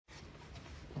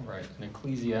All right, in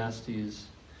Ecclesiastes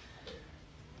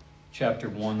chapter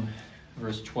 1,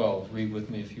 verse 12. Read with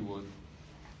me if you would.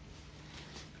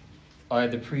 I,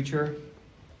 the preacher,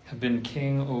 have been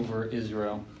king over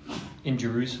Israel in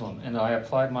Jerusalem, and I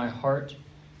applied my heart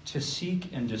to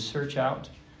seek and to search out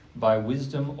by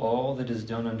wisdom all that is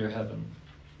done under heaven.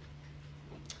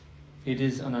 It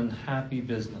is an unhappy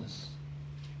business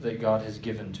that God has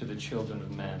given to the children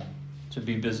of man to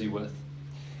be busy with.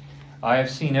 I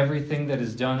have seen everything that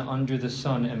is done under the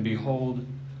sun, and behold,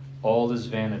 all is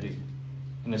vanity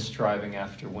and is striving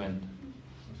after wind.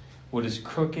 What is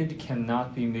crooked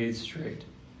cannot be made straight,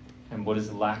 and what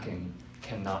is lacking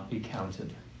cannot be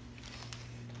counted.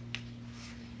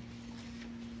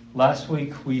 Last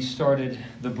week we started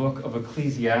the book of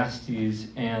Ecclesiastes,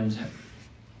 and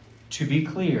to be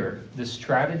clear, the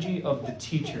strategy of the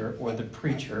teacher or the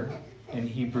preacher, in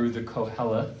Hebrew the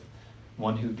Koheleth,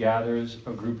 one who gathers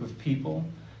a group of people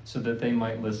so that they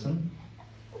might listen.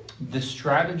 The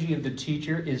strategy of the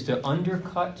teacher is to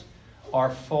undercut our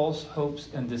false hopes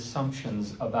and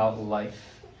assumptions about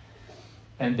life,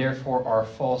 and therefore our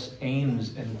false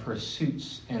aims and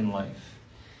pursuits in life,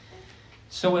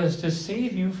 so as to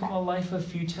save you from a life of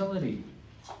futility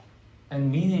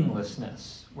and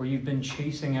meaninglessness where you've been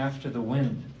chasing after the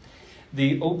wind.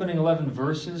 The opening 11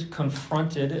 verses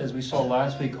confronted, as we saw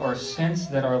last week, our sense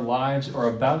that our lives are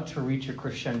about to reach a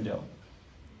crescendo.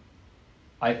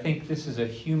 I think this is a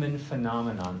human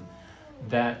phenomenon,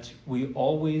 that we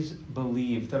always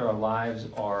believe that our lives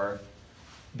are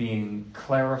being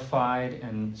clarified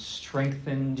and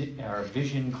strengthened, our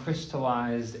vision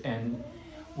crystallized, and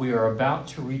we are about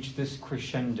to reach this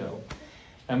crescendo.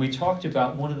 And we talked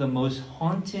about one of the most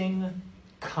haunting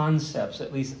concepts,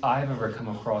 at least I've ever come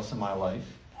across in my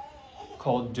life,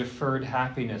 called deferred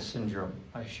happiness syndrome.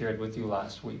 I shared with you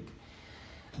last week.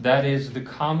 That is the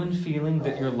common feeling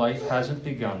that your life hasn't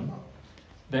begun,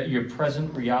 that your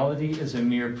present reality is a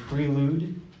mere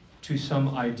prelude to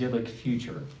some idyllic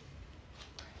future.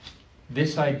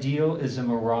 This ideal is a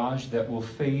mirage that will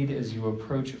fade as you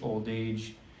approach old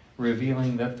age,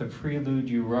 revealing that the prelude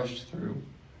you rushed through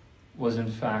was in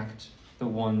fact the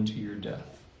one to your death.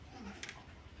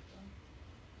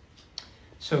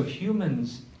 So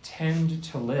humans tend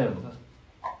to live,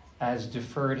 as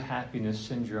deferred happiness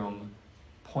syndrome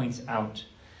points out,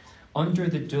 under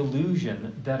the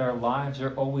delusion that our lives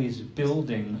are always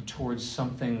building towards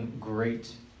something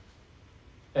great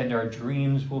and our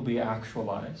dreams will be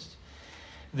actualized.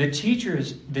 The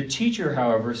teacher,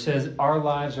 however, says our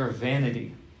lives are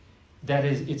vanity. That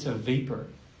is, it's a vapor.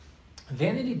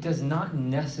 Vanity does not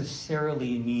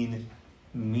necessarily mean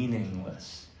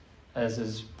meaningless, as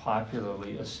is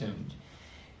popularly assumed.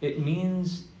 It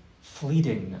means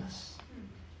fleetingness.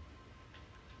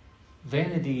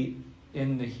 Vanity,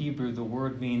 in the Hebrew, the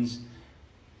word means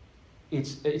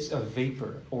it's a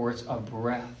vapor, or it's a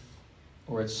breath,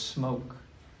 or it's smoke.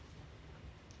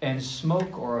 And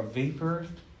smoke or a vapor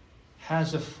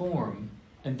has a form,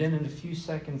 and then in a few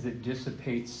seconds it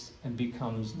dissipates and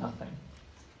becomes nothing.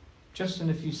 Just in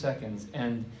a few seconds.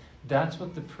 And that's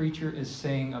what the preacher is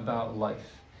saying about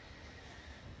life.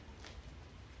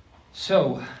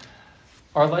 So,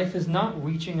 our life is not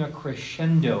reaching a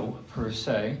crescendo per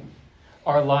se.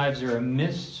 Our lives are a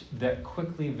mist that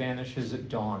quickly vanishes at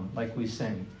dawn, like we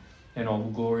sing, and all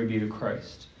glory be to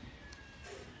Christ.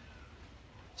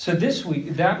 So this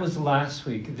week, that was last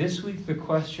week. This week the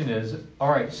question is, all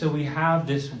right, so we have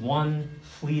this one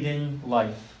fleeting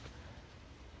life,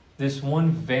 this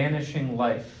one vanishing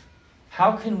life.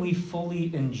 How can we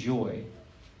fully enjoy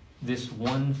this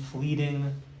one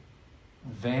fleeting,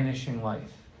 vanishing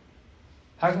life?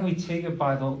 How can we take it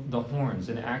by the horns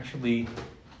and actually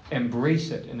embrace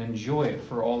it and enjoy it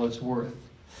for all it's worth?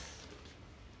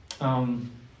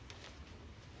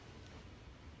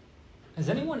 Has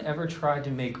anyone ever tried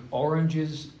to make orange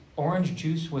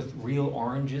juice with real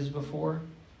oranges before?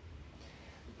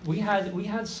 We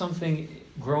had something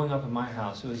growing up in my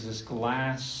house. It was this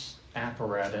glass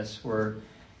apparatus where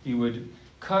you would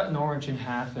cut an orange in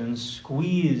half and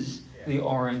squeeze the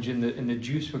orange, and the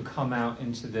juice would come out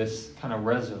into this kind of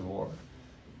reservoir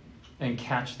and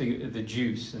catch the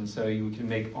juice, and so you can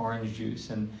make orange juice.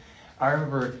 And I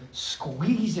remember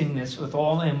squeezing this with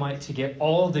all my might to get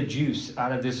all the juice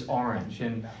out of this orange,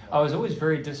 and I was always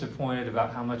very disappointed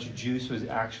about how much juice was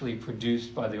actually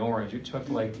produced by the orange. It took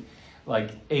like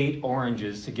 8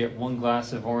 oranges to get 1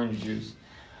 glass of orange juice.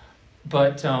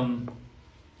 But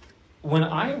when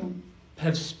I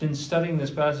have been studying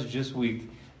this passage this week,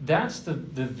 that's the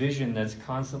vision that's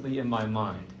constantly in my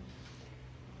mind.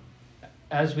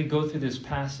 As we go through this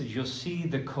passage, you'll see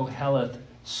the Koheleth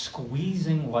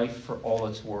squeezing life for all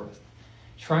it's worth.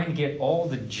 trying to get all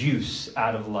the juice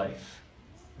out of life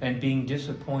and being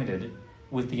disappointed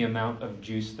with the amount of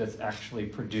juice that's actually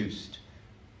produced,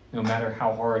 no matter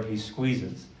how hard he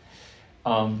squeezes.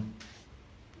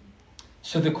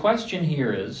 So the question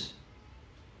here is,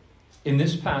 in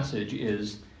this passage,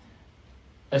 is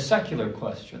a secular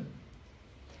question.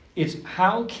 It's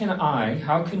how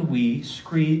can we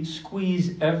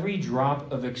squeeze every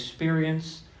drop of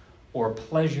experience or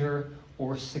pleasure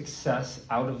or success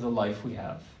out of the life we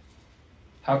have?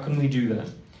 How can we do that?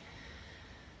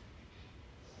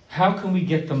 How can we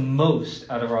get the most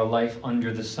out of our life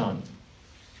under the sun?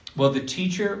 Well, the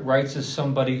teacher writes as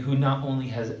somebody who not only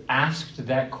has asked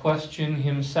that question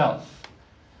himself,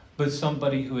 but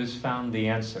somebody who has found the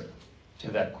answer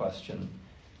to that question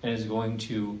and is going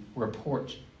to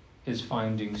report his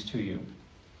findings to you.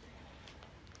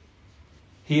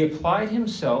 He applied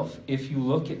himself, if you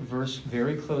look at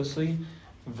very closely,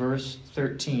 verse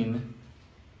 13,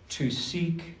 to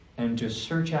seek and to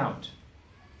search out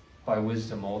by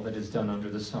wisdom all that is done under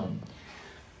the sun.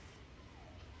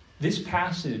 This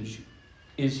passage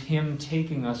is him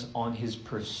taking us on his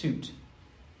pursuit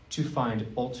to find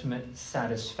ultimate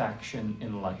satisfaction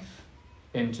in life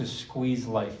and to squeeze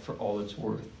life for all it's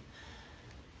worth.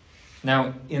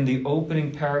 Now, in the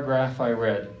opening paragraph I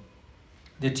read,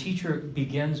 the teacher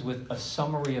begins with a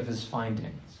summary of his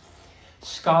findings.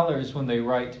 Scholars, when they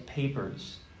write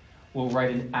papers, will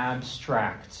write an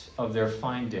abstract of their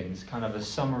findings, kind of a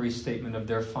summary statement of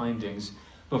their findings,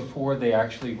 before they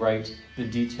actually write the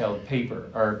detailed paper,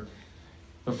 or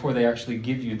before they actually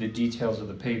give you the details of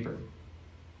the paper.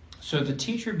 So the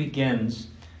teacher begins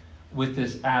with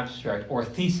this abstract or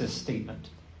thesis statement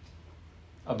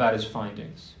about his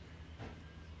findings.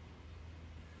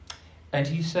 And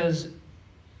he says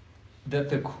that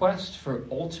the quest for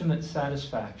ultimate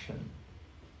satisfaction,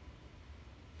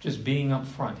 just being up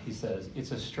front, he says,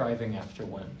 it's a striving after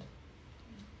wind.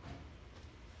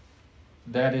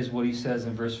 That is what he says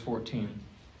in verse 14.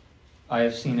 I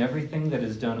have seen everything that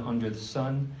is done under the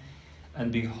sun,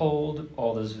 and behold,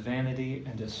 all is vanity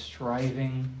and a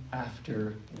striving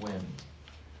after wind.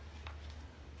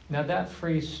 Now that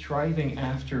phrase, striving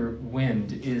after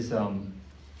wind, is a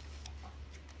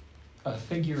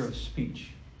figure of speech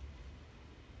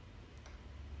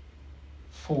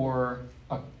for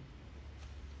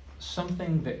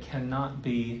something that cannot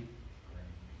be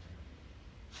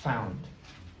found,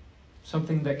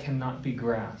 something that cannot be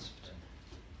grasped.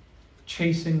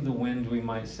 Chasing the wind, we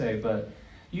might say, but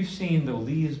you've seen the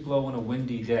leaves blow on a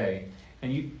windy day,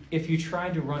 and if you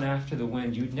tried to run after the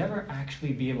wind, you'd never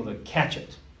actually be able to catch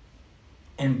it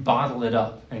and bottle it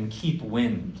up and keep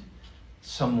wind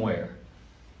somewhere.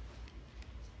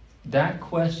 That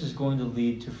quest is going to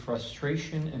lead to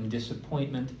frustration and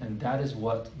disappointment, and that is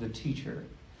what the teacher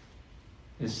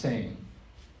is saying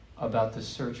about the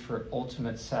search for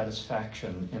ultimate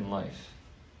satisfaction in life.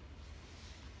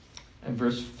 In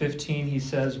verse 15, he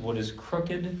says, what is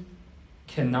crooked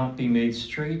cannot be made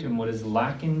straight, and what is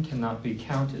lacking cannot be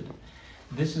counted.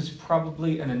 This is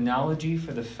probably an analogy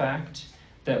for the fact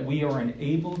that we are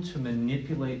unable to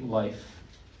manipulate life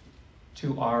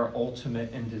to our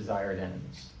ultimate and desired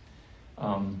ends.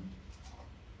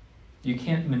 You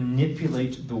can't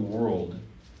manipulate the world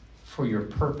for your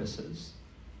purposes.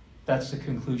 That's the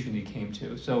conclusion he came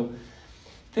to. So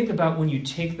think about when you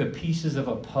take the pieces of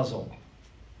a puzzle.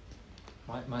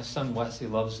 My son Wesley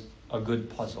loves a good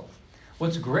puzzle.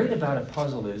 What's great about a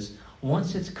puzzle is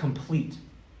once it's complete,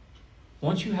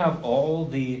 once you have all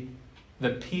the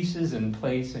pieces in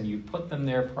place and you put them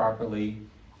there properly,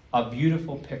 a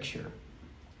beautiful picture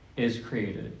is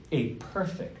created. A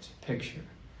perfect picture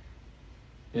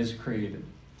is created.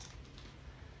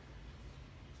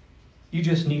 You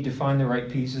just need to find the right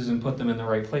pieces and put them in the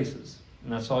right places.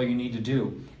 And that's all you need to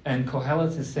do. And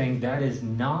Kohelet is saying that is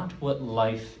not what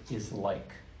life is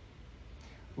like.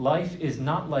 Life is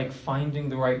not like finding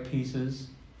the right pieces,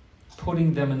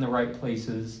 putting them in the right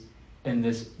places, and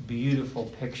this beautiful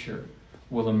picture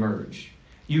will emerge.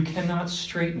 You cannot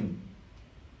straighten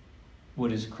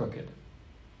what is crooked.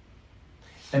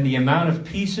 And the amount of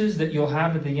pieces that you'll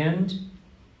have at the end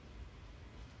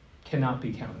cannot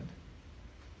be counted.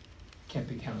 Can't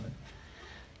be counted.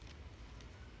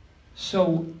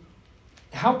 So,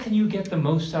 how can you get the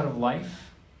most out of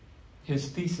life? His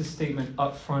thesis statement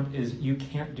up front is you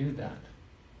can't do that.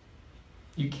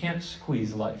 You can't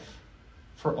squeeze life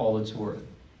for all it's worth.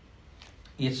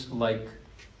 It's like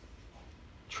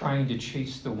trying to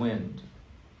chase the wind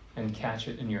and catch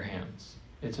it in your hands.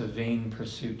 It's a vain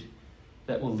pursuit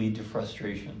that will lead to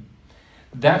frustration.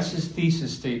 That's his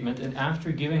thesis statement, and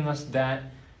after giving us that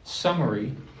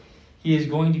summary, he is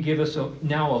going to give us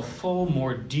now a full,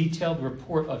 more detailed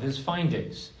report of his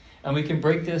findings. And we can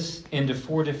break this into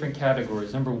 4 different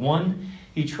categories. Number 1,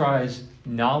 he tries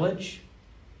knowledge.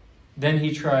 Then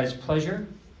he tries pleasure.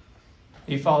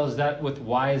 He follows that with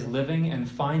wise living. And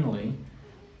finally,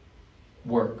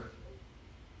 work.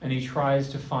 And he tries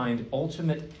to find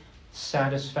ultimate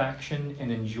satisfaction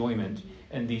and enjoyment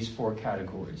in these 4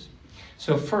 categories.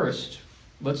 So first,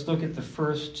 let's look at the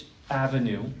first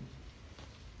avenue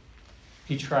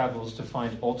he travels to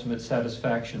find ultimate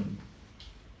satisfaction.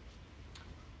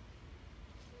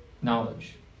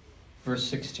 Knowledge. Verse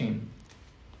 16.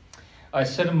 I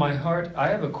said in my heart, I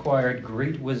have acquired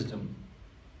great wisdom,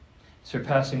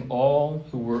 surpassing all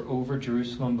who were over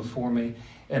Jerusalem before me,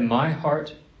 and my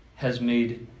heart has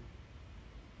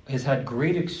had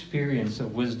great experience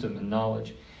of wisdom and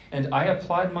knowledge. And I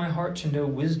applied my heart to know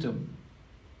wisdom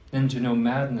and to know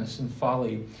madness and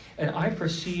folly. And I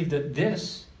perceive that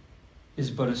this is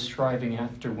but a striving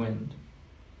after wind.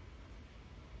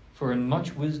 For in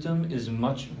much wisdom is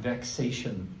much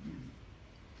vexation,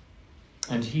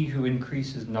 and he who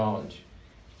increases knowledge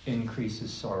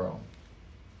increases sorrow.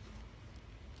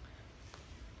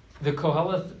 The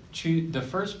Koheleth, the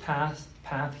first path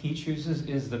he chooses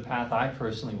is the path I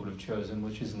personally would have chosen,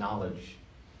 which is knowledge.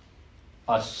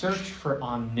 A search for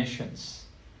omniscience.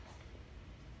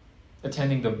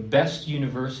 Attending the best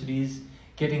universities,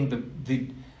 getting the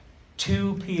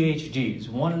 2 PhDs,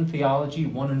 one in theology,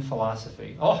 one in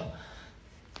philosophy.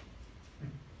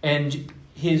 And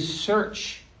his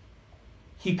search,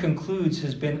 he concludes,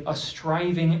 has been a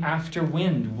striving after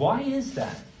wind. Why is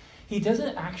that? He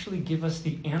doesn't actually give us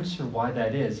the answer why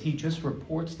that is. He just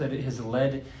reports that it has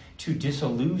led to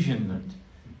disillusionment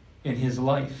in his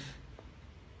life.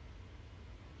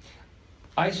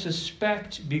 I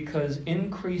suspect because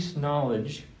increased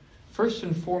knowledge, first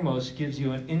and foremost, gives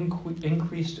you an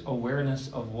increased awareness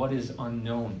of what is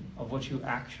unknown, of what you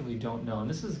actually don't know. And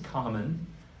this is common.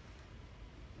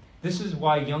 This is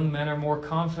why young men are more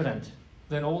confident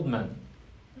than old men.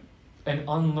 And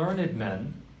unlearned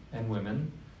men and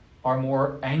women are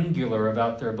more angular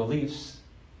about their beliefs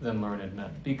than learned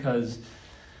men. Because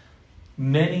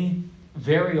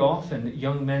very often,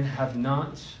 young men have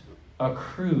not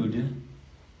accrued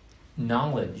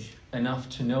knowledge enough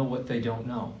to know what they don't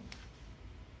know.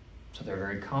 So they're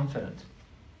very confident.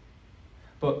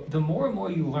 But the more and more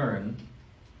you learn,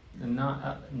 and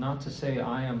not to say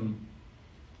I am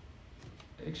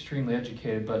extremely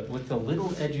educated, but with the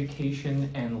little education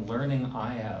and learning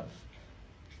I have,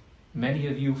 many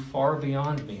of you far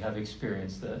beyond me have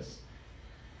experienced this.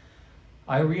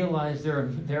 I realize there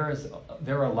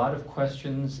are a lot of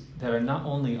questions that are not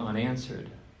only unanswered,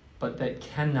 but that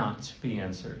cannot be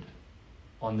answered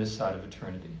on this side of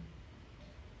eternity.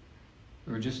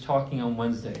 We were just talking on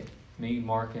Wednesday, me,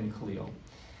 Mark, and Khalil.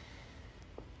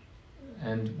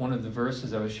 And one of the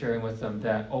verses I was sharing with them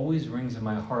that always rings in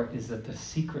my heart is that the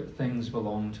secret things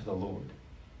belong to the Lord.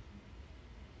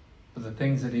 But the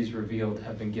things that he's revealed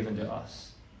have been given to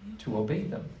us to obey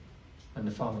them and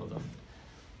to follow them.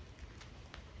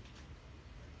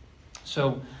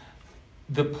 So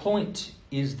the point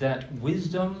is that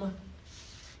wisdom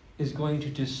is going to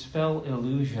dispel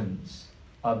illusions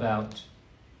about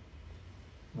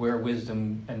where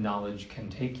wisdom and knowledge can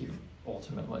take you,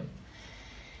 ultimately.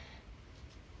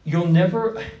 You'll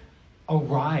never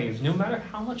arrive, no matter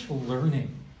how much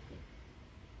learning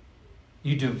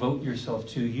you devote yourself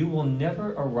to, you will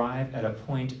never arrive at a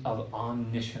point of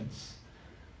omniscience.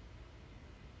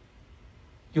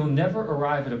 You'll never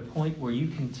arrive at a point where you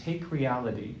can take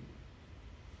reality,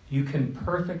 you can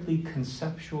perfectly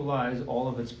conceptualize all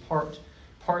of its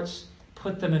parts,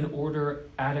 put them in order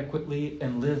adequately,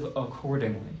 and live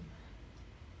accordingly.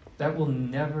 That will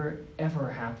never, ever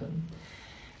happen.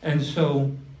 And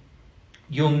so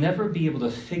you'll never be able to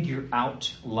figure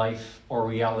out life or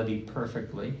reality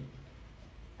perfectly.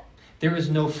 There is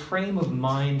no frame of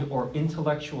mind or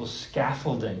intellectual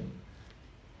scaffolding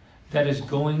that is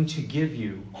going to give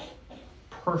you a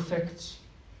perfect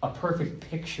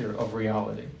picture of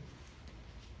reality.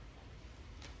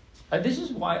 This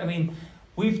is why,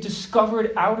 we've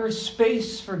discovered outer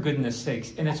space, for goodness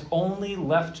sakes, and it's only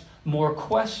left more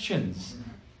questions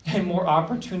and more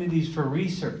opportunities for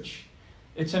research.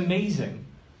 It's amazing.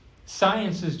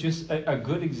 Science is just a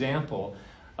good example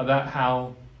about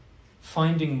how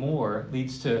finding more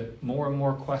leads to more and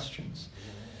more questions.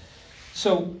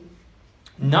 So,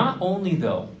 not only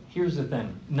though, here's the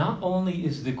thing, not only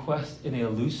is the quest an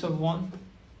elusive one,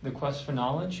 the quest for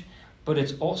knowledge, but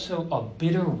it's also a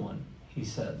bitter one, he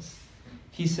says.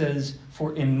 He says,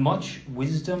 for in much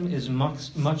wisdom is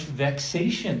much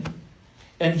vexation,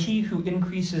 And he who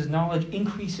increases knowledge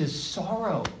increases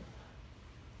sorrow.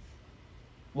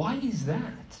 Why is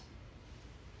that?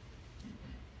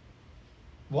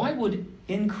 Why would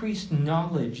increased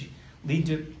knowledge lead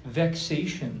to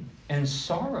vexation and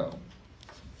sorrow?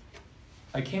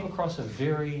 I came across a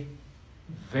very,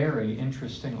 very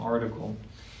interesting article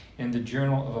in the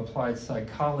Journal of Applied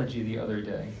Psychology the other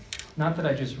day. Not that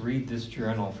I just read this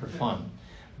journal for fun,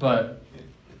 but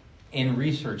in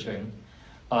researching,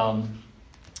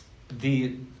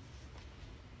 the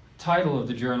title of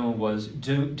the journal was,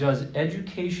 Does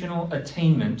Educational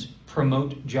Attainment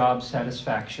Promote Job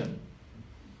Satisfaction?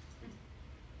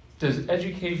 Does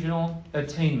educational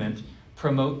attainment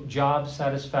promote job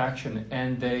satisfaction?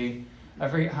 And I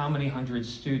forget how many hundred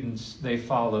students they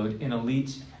followed in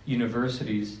elite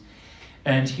universities.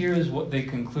 And here's what they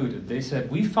concluded. They said,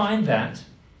 we find that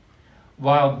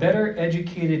while better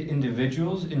educated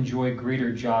individuals enjoy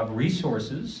greater job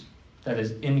resources, that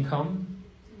is income,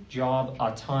 job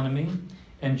autonomy,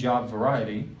 and job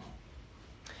variety,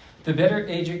 the better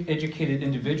educated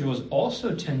individuals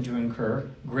also tend to incur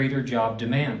greater job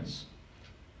demands,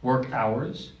 work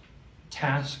hours,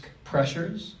 task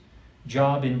pressures,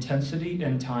 job intensity,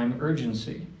 and time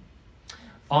urgency.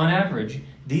 On average,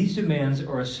 these demands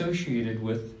are associated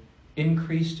with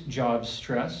increased job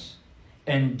stress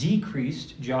and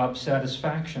decreased job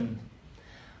satisfaction,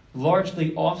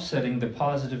 largely offsetting the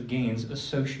positive gains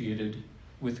associated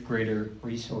with greater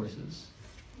resources.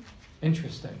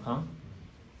 Interesting, huh?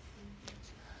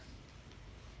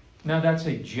 Now that's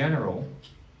a general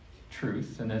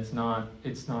truth, and it's not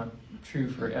true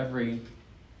for every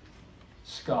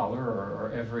scholar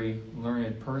or every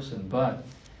learned person, but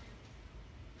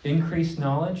increased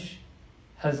knowledge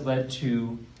has led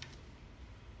to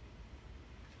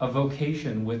a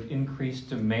vocation with increased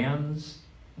demands,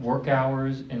 work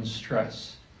hours, and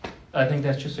stress. I think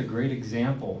that's just a great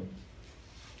example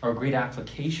or a great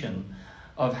application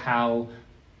of how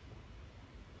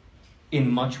in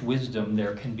much wisdom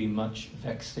there can be much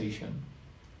vexation.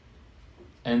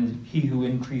 And he who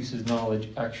increases knowledge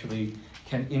actually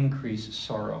can increase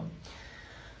sorrow.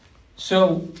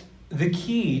 So the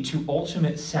key to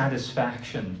ultimate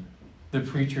satisfaction, the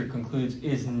preacher concludes,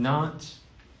 is not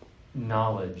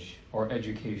knowledge or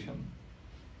education.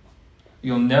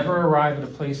 You'll never arrive at a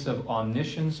place of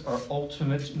omniscience or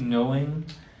ultimate knowing,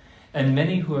 and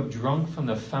many who have drunk from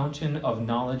the fountain of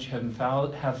knowledge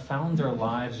have found their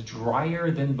lives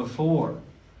drier than before.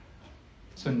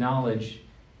 So knowledge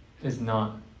is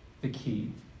not the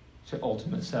key to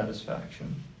ultimate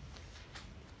satisfaction.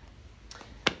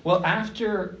 Well,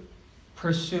 after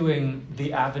pursuing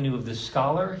the avenue of the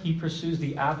scholar, he pursues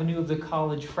the avenue of the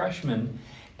college freshman,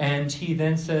 and he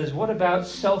then says, what about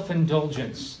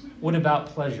self-indulgence? What about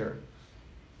pleasure?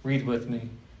 Read with me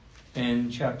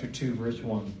in chapter 2, verse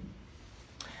 1.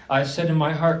 I said in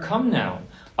my heart, come now,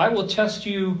 I will test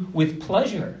you with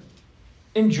pleasure.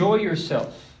 Enjoy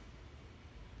yourself.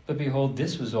 But behold,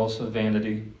 this was also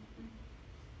vanity.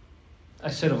 I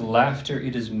said of laughter,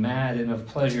 it is mad, and of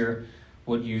pleasure,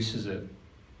 what use is it?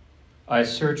 I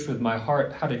searched with my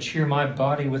heart how to cheer my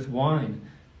body with wine,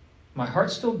 my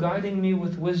heart still guiding me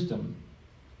with wisdom,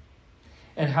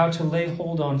 and how to lay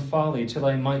hold on folly till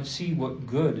I might see what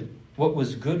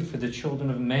was good for the children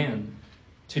of man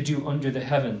to do under the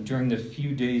heaven during the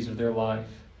few days of their life.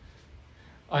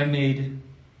 I made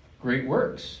great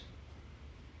works.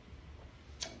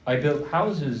 I built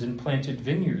houses and planted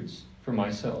vineyards for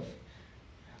myself.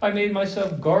 I made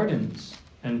myself gardens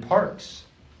and parks,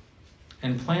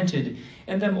 and planted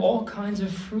in them all kinds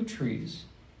of fruit trees.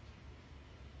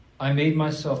 I made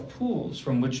myself pools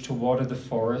from which to water the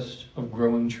forest of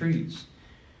growing trees.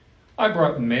 I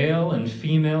brought male and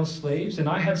female slaves, and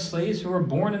I had slaves who were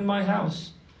born in my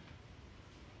house.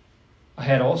 I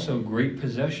had also great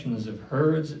possessions of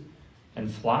herds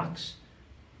and flocks,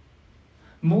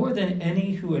 more than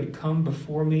any who had come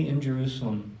before me in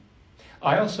Jerusalem.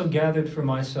 I also gathered for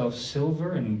myself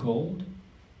silver and gold,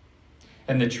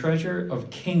 and the treasure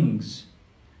of kings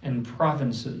and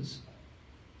provinces.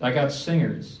 I got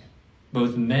singers,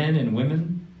 both men and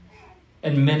women,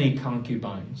 and many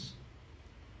concubines,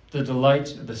 the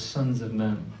delight of the sons of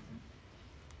men.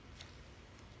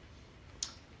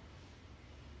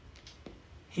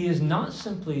 He is not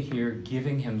simply here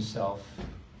giving himself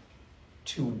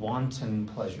to wanton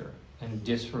pleasure and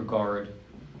disregard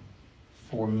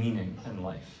for meaning in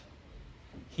life.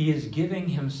 He is giving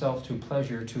himself to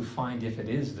pleasure to find if it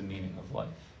is the meaning of life.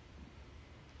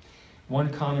 One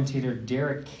commentator,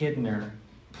 Derek Kidner,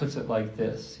 puts it like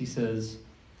this. He says,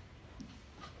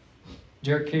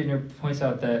 Derek Kidner points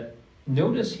out that,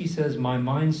 notice he says, my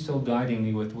mind's still guiding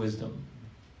me with wisdom.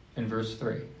 in verse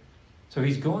 3. So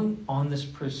he's going on this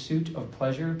pursuit of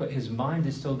pleasure, but his mind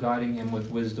is still guiding him with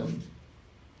wisdom.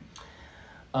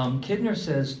 Kidner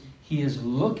says he is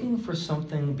looking for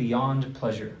something beyond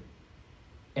pleasure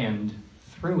and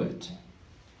through it.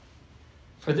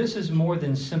 For this is more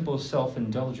than simple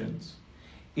self-indulgence.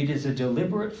 It is a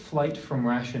deliberate flight from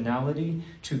rationality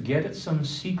to get at some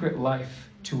secret life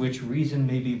to which reason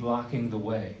may be blocking the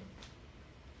way.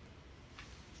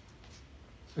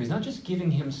 So he's not just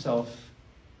giving himself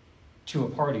to a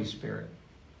party spirit.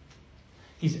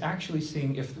 He's actually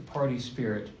seeing if the party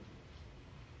spirit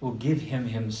will give him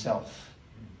himself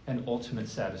an ultimate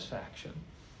satisfaction.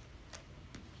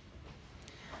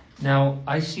 Now,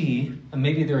 I see, and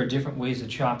maybe there are different ways to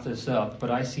chop this up,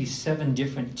 but I see 7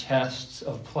 different tests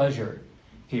of pleasure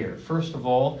here. First of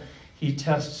all, he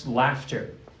tests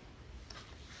laughter.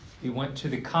 He went to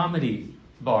the comedy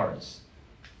bars,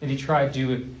 and he tried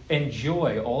to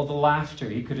enjoy all the laughter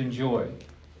he could enjoy,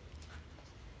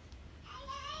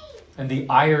 and the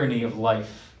irony of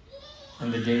life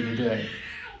and the day-to-day.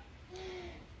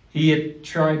 He had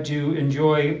tried to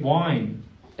enjoy wine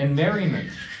and merriment.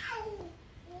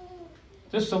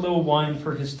 Just a little wine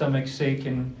for his stomach's sake,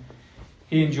 and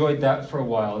he enjoyed that for a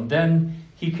while. And then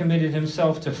he committed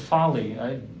himself to folly.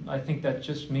 I think that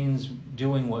just means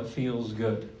doing what feels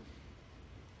good.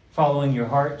 Following your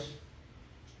heart,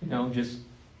 just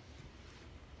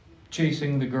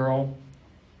chasing the girl.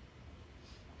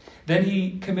 Then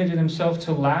he committed himself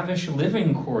to lavish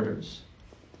living quarters.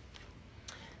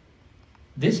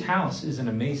 This house is an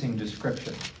amazing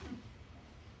description.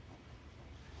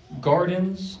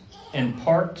 Gardens and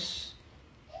parks,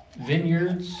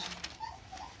 vineyards,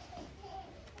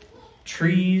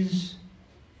 trees,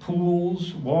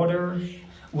 pools, water.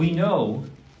 We know,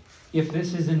 if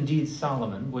this is indeed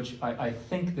Solomon, which I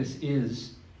think this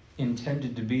is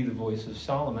intended to be the voice of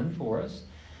Solomon for us,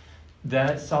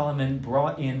 that Solomon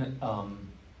brought in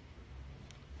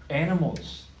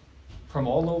animals from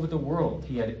all over the world.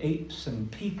 He had apes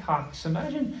and peacocks.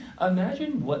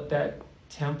 Imagine what that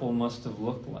temple must have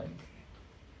looked like.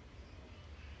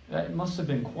 That must have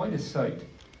been quite a sight.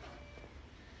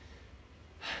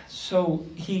 So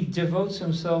he devotes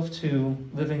himself to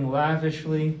living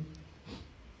lavishly.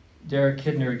 Derek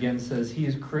Kidner again says he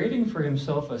is creating for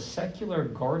himself a secular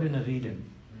Garden of Eden.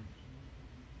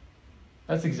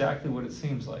 That's exactly what it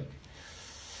seems like.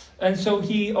 And so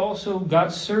he also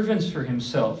got servants for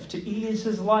himself to ease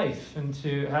his life and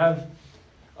to have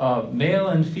male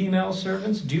and female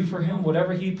servants do for him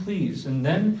whatever he pleased. And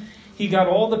then he got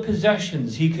all the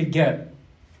possessions he could get,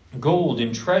 gold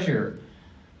and treasure,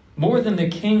 more than the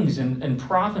kings and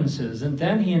provinces. And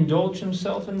then he indulged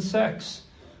himself in sex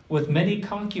with many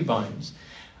concubines.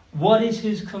 What is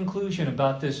his conclusion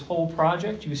about this whole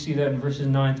project? You see that in verses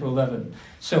 9 through 11.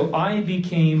 So I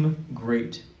became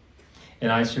great,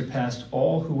 and I surpassed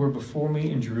all who were before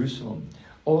me in Jerusalem.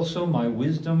 Also my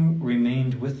wisdom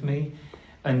remained with me,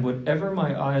 and whatever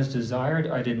my eyes desired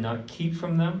I did not keep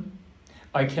from them.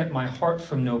 I kept my heart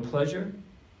from no pleasure,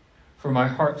 for my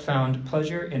heart found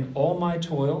pleasure in all my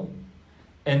toil,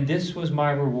 and this was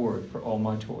my reward for all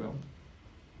my toil.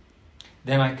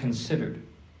 Then I considered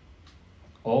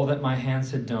all that my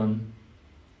hands had done,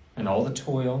 and all the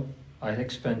toil I had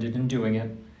expended in doing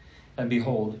it, and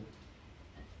behold,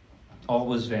 all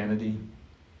was vanity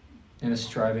and a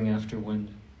striving after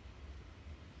wind,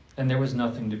 and there was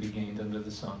nothing to be gained under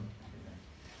the sun.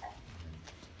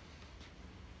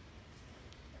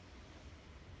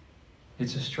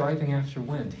 It's a striving after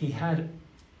wind. He had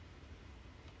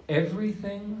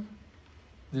everything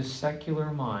the secular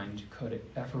mind could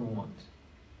ever want.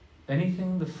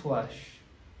 Anything the flesh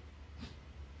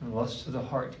and lust of the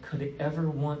heart could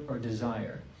ever want or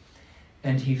desire.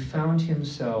 And he found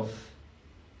himself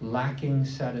lacking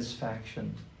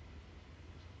satisfaction.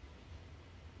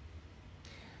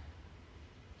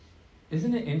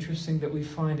 Isn't it interesting that we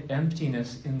find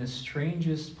emptiness in the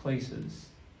strangest places?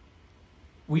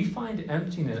 We find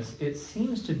emptiness, it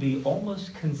seems to be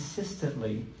almost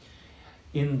consistently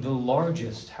in the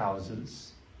largest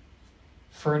houses,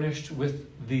 furnished with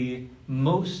the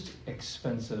most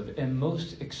expensive and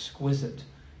most exquisite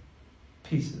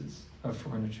pieces of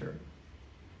furniture.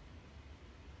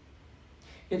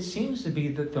 It seems to be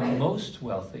that the most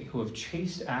wealthy who have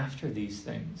chased after these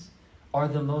things are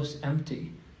the most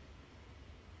empty.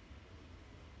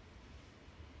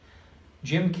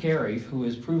 Jim Carrey, who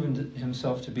has proven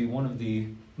himself to be one of the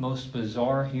most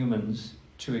bizarre humans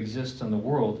to exist in the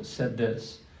world, said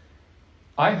this: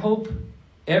 I hope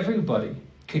everybody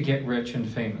could get rich and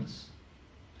famous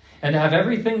and have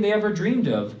everything they ever dreamed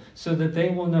of, so that they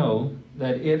will know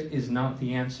that it is not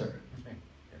the answer.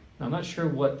 I'm not sure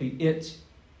what the it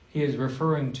he is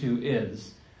referring to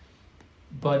is,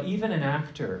 but even an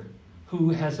actor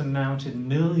who has amounted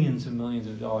millions and millions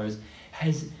of dollars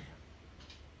has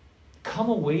come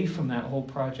away from that whole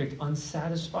project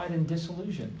unsatisfied and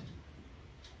disillusioned,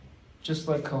 just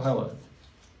like Koheleth.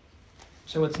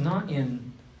 So it's not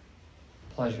in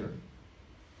pleasure.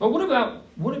 But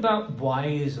what about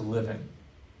wise living?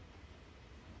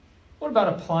 What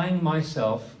about applying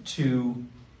myself to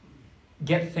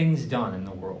get things done in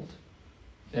the world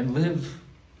and live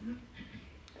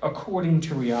according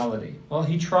to reality? Well,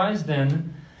 he tries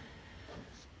then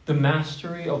the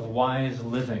mastery of wise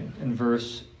living in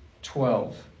verse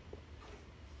 12.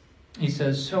 He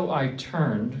says, "So I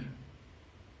turned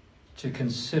to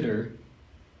consider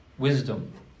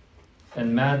wisdom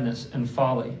and madness and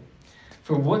folly.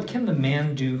 For what can the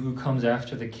man do who comes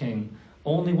after the king?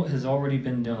 Only what has already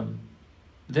been done.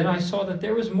 Then I saw that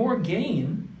there was more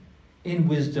gain in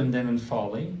wisdom than in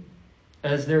folly,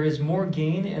 as there is more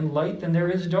gain in light than there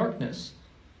is darkness.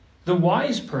 The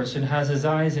wise person has his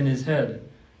eyes in his head,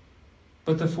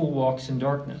 but the fool walks in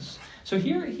darkness." So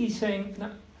here he's saying,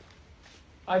 now,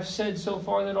 I've said so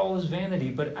far that all is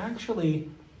vanity, but actually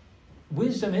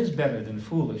wisdom is better than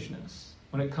foolishness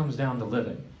when it comes down to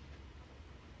living.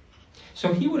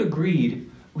 So he would agree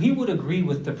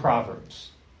with the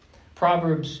Proverbs.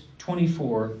 Proverbs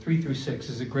 24, 3 through 6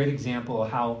 is a great example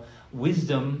of how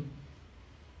wisdom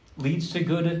leads to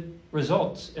good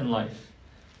results in life.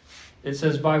 It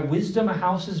says, "By wisdom a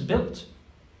house is built,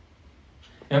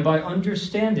 and by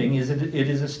understanding it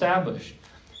is established.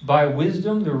 By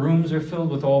wisdom the rooms are filled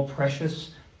with all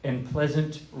precious and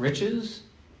pleasant riches.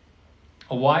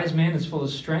 A wise man is full of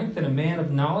strength, and a man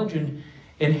of knowledge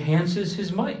enhances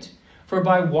his might. For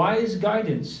by wise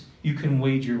guidance you can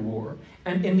wage your war,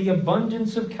 and in the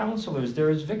abundance of counselors there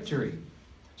is victory."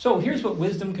 So here's what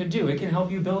wisdom could do. It can help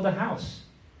you build a house.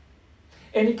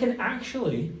 And it can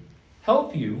actually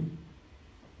help you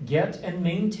get and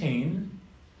maintain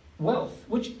wealth.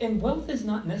 And wealth is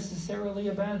not necessarily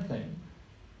a bad thing.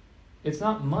 It's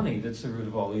not money that's the root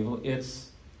of all evil.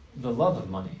 It's the love of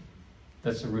money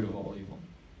that's the root of all evil.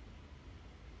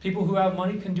 People who have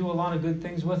money can do a lot of good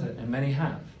things with it, and many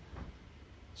have.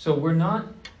 So we're not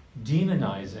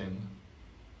demonizing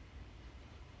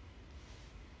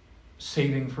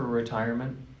saving for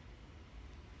retirement,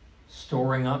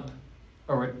 storing up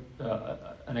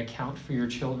an account for your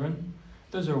children.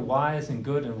 Those are wise and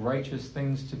good and righteous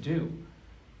things to do.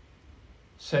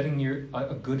 Setting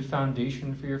a good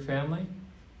foundation for your family,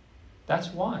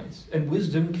 that's wise. And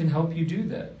wisdom can help you do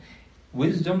that.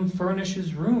 Wisdom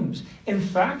furnishes rooms. In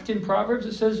fact, in Proverbs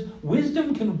it says,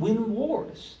 wisdom can win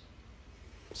wars.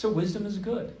 So wisdom is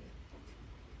good.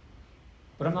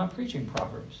 But I'm not preaching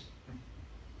Proverbs.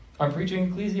 I'm preaching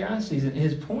Ecclesiastes. And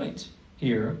his point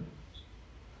here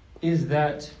is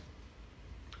that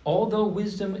although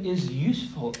wisdom is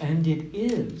useful, and it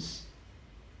is,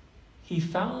 he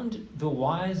found the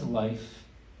wise life,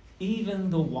 even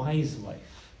the wise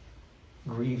life,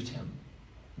 grieved him.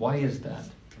 Why is that?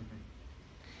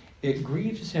 It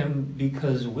grieves him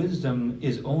because wisdom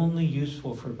is only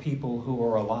useful for people who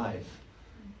are alive.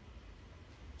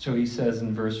 So he says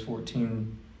in verse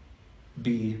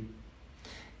 14b,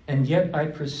 "And yet I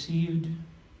perceived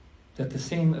that the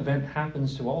same event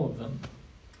happens to all of them.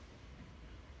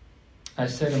 I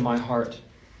said in my heart,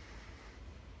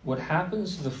 what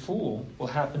happens to the fool will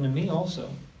happen to me also.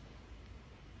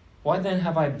 Why then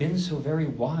have I been so very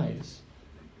wise?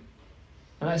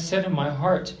 And I said in my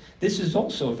heart, this is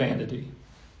also vanity.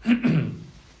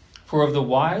 For of the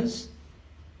wise,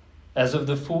 as of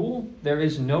the fool, there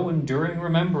is no enduring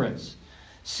remembrance,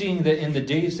 seeing that in the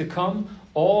days to come,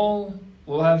 all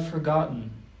will have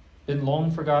been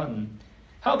long forgotten.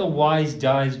 How the wise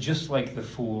dies just like the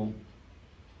fool.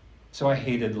 So I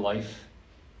hated life,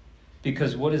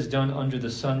 because what is done under the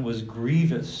sun was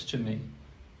grievous to me,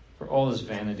 for all is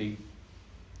vanity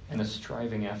and a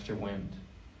striving after wind."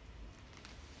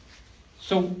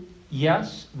 So,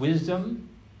 yes, wisdom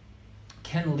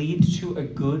can lead to a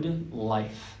good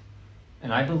life.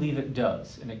 And I believe it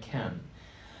does, and it can.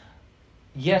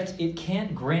 Yet, it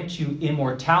can't grant you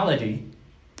immortality,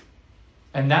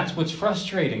 and that's what's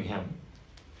frustrating him.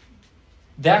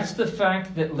 That's the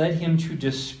fact that led him to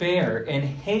despair and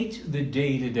hate the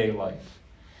day-to-day life.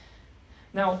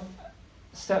 Now,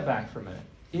 step back for a minute.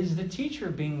 Is the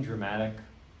teacher being dramatic?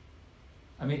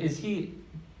 I mean,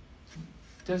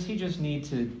 does he just need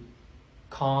to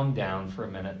calm down for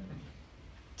a minute?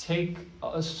 Take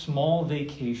a small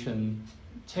vacation,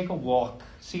 take a walk,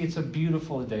 see it's a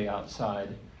beautiful day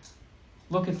outside,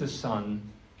 look at the sun.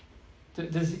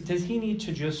 Does he need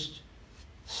to just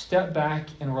step back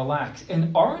and relax.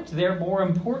 And aren't there more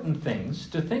important things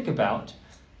to think about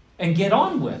and get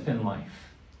on with in life,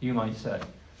 you might say?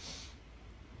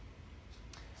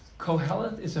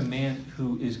 Koheleth is a man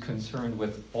who is concerned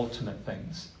with ultimate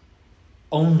things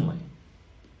only.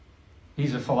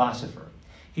 He's a philosopher.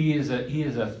 He is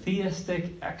a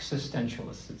theistic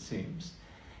existentialist, it seems.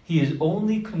 He is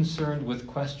only concerned with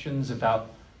questions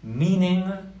about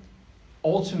meaning,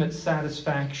 ultimate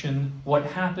satisfaction, what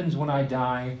happens when I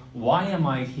die, why am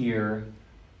I here?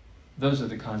 Those are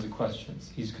the kinds of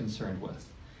questions he's concerned with.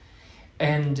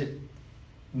 And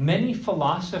many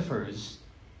philosophers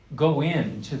go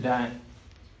into that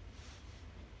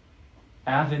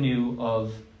avenue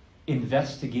of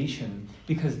investigation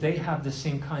because they have the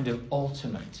same kind of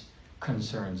ultimate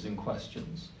concerns and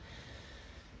questions.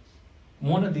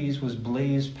 One of these was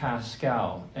Blaise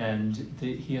Pascal, and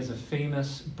he has a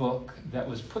famous book that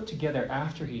was put together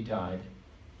after he died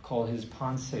called his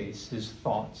Pensées, his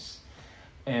thoughts.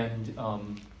 And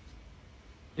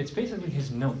it's basically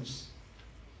his notes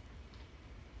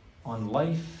on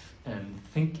life and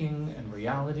thinking and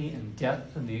reality and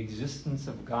death and the existence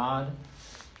of God.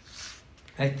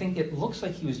 I think it looks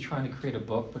like he was trying to create a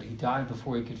book, but he died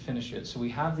before he could finish it. So we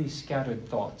have these scattered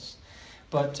thoughts.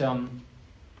 But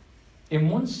in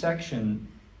one section,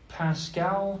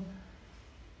 Pascal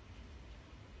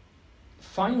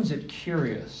finds it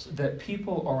curious that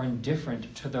people are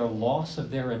indifferent to their loss of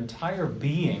their entire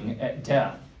being at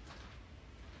death,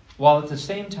 while at the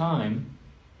same time,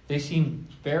 they seem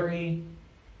very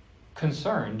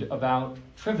concerned about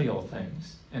trivial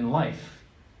things in life.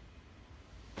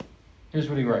 Here's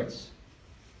what he writes.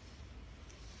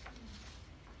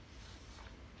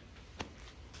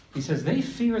 He says, they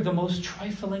fear the most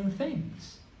trifling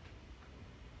things,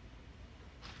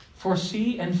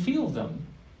 foresee and feel them.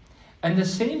 And the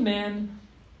same man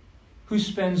who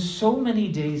spends so many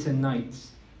days and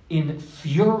nights in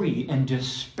fury and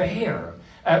despair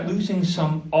at losing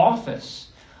some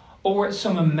office or at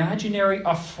some imaginary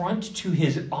affront to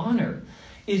his honor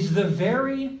is the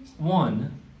very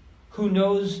one who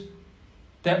knows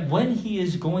that when he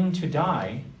is going to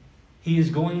die, he is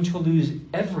going to lose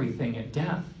everything at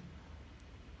death.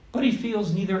 But he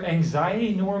feels neither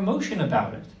anxiety nor emotion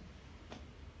about it.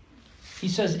 He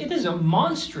says, it is a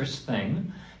monstrous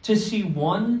thing to see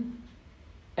one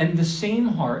and the same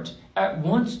heart at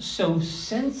once so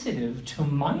sensitive to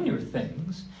minor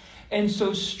things and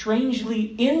so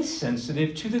strangely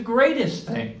insensitive to the greatest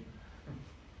thing.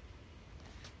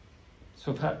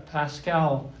 So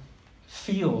Pascal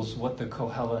feels what the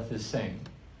Koheleth is saying.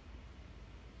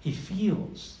 He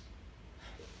feels.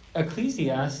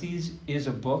 Ecclesiastes is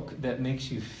a book that makes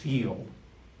you feel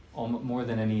more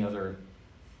than any other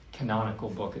canonical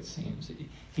book, it seems.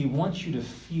 He wants you to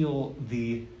feel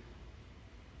the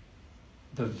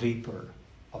vapor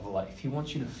of life. He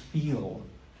wants you to feel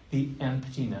the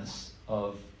emptiness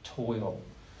of toil.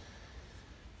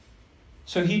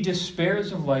 So he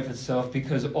despairs of life itself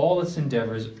because all its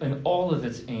endeavors and all of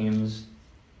its aims,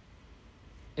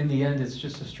 in the end, it's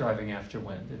just a striving after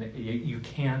wind. And you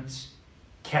can't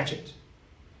catch it.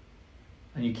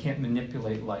 And you can't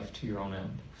manipulate life to your own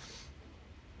end.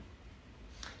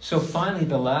 So finally,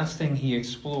 the last thing he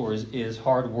explores is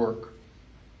hard work.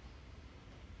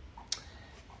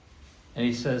 And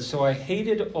he says, so I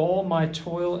hated all my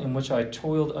toil in which I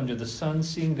toiled under the sun,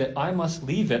 seeing that I must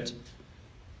leave it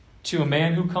to a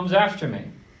man who comes after me.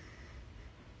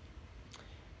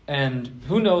 And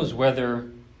who knows whether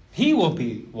he will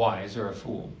be wise or a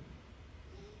fool.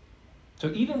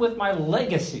 So even with my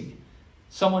legacy,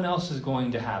 someone else is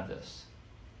going to have this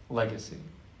legacy.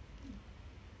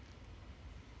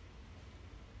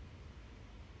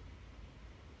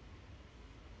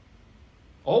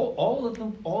 All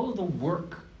of the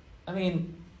work,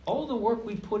 all the work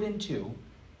we put into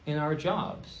in our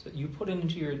jobs, that you put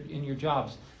into your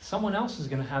jobs, someone else is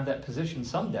going to have that position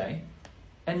someday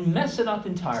and mess it up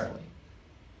entirely.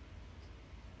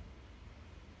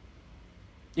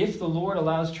 If the Lord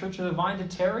allows Church of the Vine to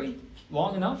tarry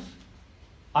long enough,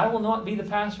 I will not be the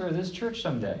pastor of this church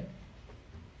someday.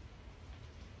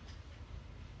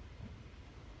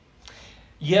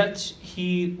 Yet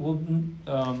he will,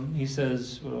 he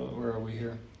says, where are we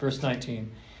here? Verse 19.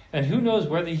 And who knows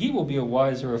whether he will be a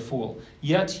wise or a fool?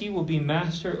 Yet he will be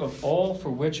master of all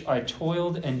for which I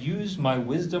toiled and used my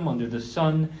wisdom under the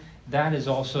sun. That is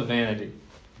also vanity.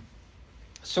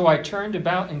 So I turned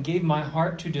about and gave my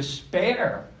heart to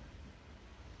despair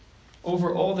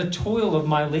over all the toil of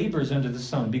my labors under the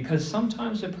sun. Because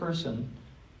sometimes a person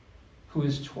who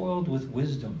has toiled with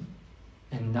wisdom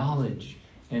and knowledge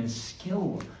and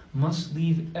skill must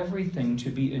leave everything to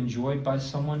be enjoyed by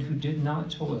someone who did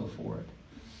not toil for it.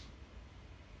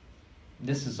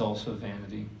 This is also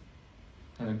vanity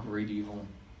and a great evil.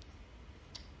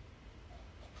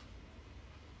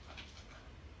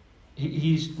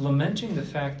 He's lamenting the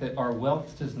fact that our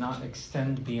wealth does not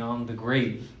extend beyond the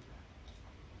grave.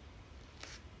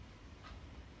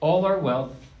 All our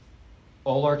wealth,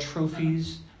 all our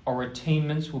trophies, our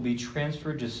attainments will be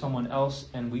transferred to someone else,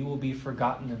 and we will be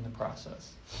forgotten in the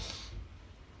process.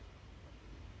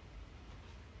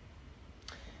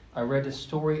 I read a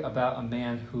story about a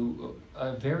man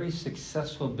a very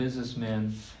successful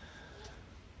businessman,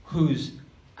 whose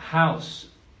house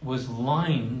was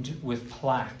lined with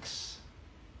plaques.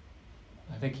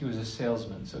 I think he was a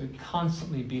salesman, so he was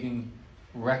constantly beating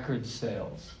record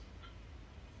sales.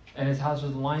 And his house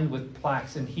was lined with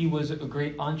plaques, and he was a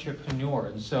great entrepreneur,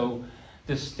 and so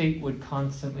the state would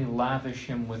constantly lavish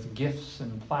him with gifts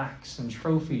and plaques and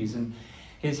trophies, and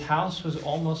his house was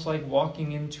almost like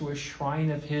walking into a shrine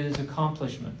of his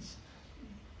accomplishments.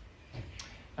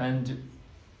 And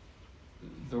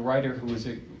the writer who was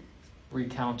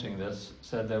recounting this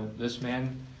said that this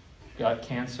man got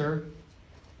cancer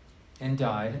and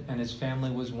died, and his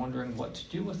family was wondering what to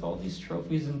do with all these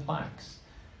trophies and plaques.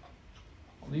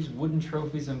 All these wooden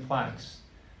trophies and plaques.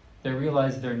 They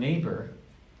realized their neighbor,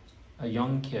 a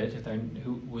young kid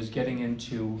who was getting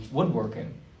into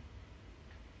woodworking,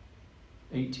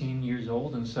 18 years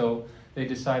old, and so they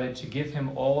decided to give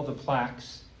him all the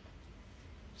plaques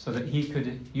so that he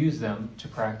could use them to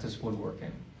practice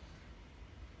woodworking.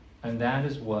 And that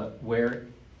is where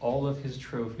all of his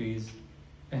trophies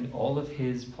and all of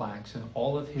his plaques and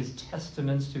all of his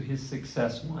testaments to his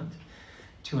success went,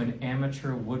 to an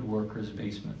amateur woodworker's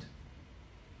basement.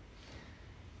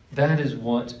 That is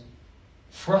what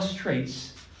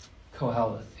frustrates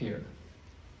Koheleth here.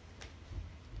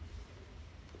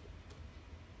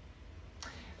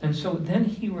 And so then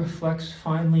he reflects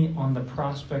finally on the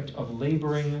prospect of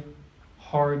laboring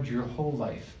hard your whole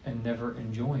life and never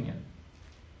enjoying it.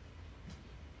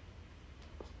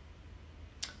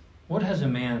 What has a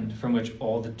man from which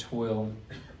all the toil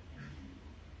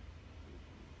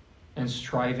and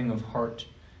striving of heart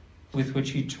with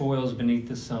which he toils beneath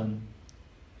the sun?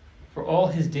 For all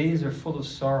his days are full of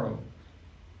sorrow,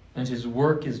 and his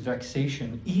work is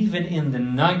vexation. Even in the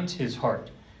night his heart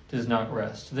does not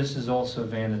rest. This is also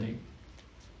vanity.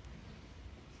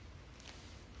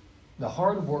 The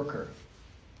hard worker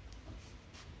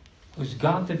who's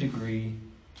got the degree,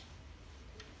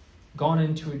 gone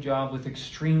into a job with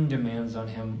extreme demands on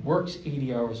him, works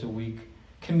 80 hours a week,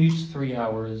 commutes 3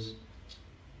 hours,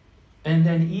 and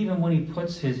then even when he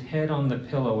puts his head on the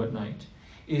pillow at night,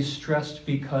 is stressed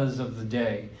because of the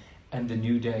day and the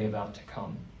new day about to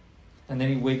come. And then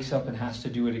he wakes up and has to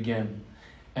do it again.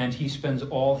 And he spends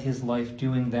all his life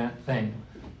doing that thing.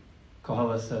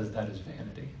 Koheleth says that is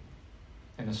vanity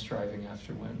and a striving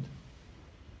after wind.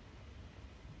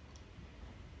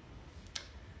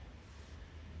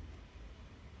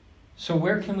 So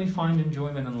where can we find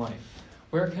enjoyment in life?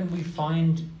 Where can we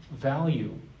find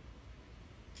value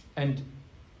and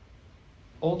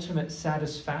ultimate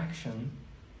satisfaction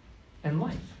in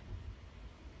life?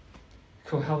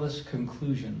 Koheleth's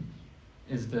conclusion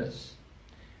is this: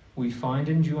 we find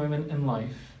enjoyment in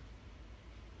life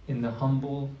in the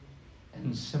humble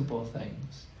and simple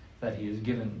things that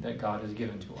that God has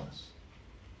given to us.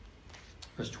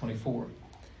 Verse 24.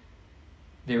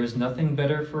 There is nothing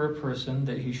better for a person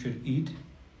that he should eat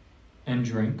and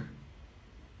drink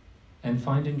and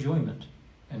find enjoyment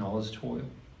in all his toil.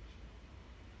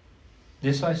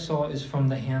 This I saw is from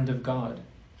the hand of God.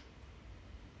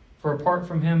 For apart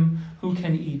from him, who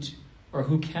can eat or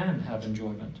who can have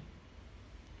enjoyment?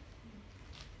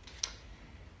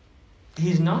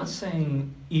 He's not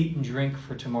saying eat and drink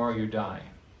for tomorrow you die.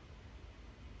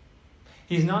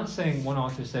 He's not saying, one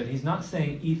author said, he's not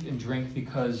saying eat and drink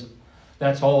because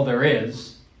that's all there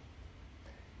is.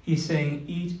 He's saying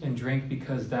eat and drink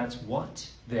because that's what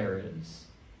there is.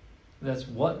 That's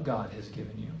what God has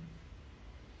given you.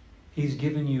 He's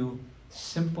given you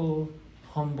simple,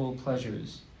 humble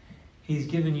pleasures. He's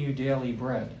given you daily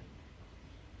bread.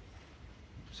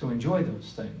 So enjoy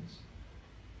those things.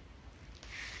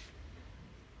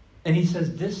 And he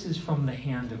says this is from the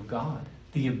hand of God.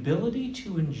 The ability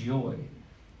to enjoy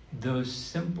those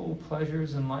simple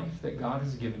pleasures in life that God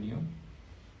has given you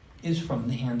is from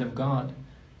the hand of God.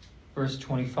 Verse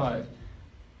 25.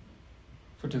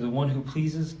 For to the one who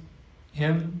pleases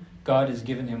him, God has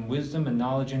given him wisdom and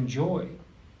knowledge and joy.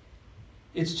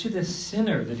 It's to the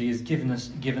sinner that he has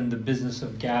given the business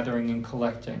of gathering and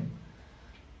collecting,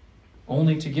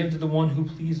 only to give to the one who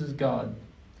pleases God.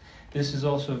 This is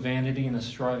also vanity and a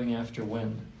striving after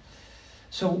wind.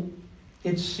 So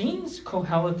it seems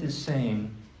Kohelet is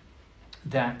saying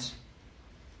that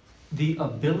the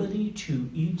ability to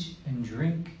eat and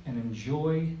drink and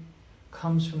enjoy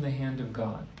comes from the hand of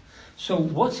God. So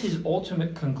what's his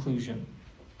ultimate conclusion?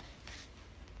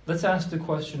 Let's ask the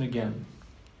question again.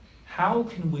 How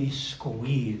can we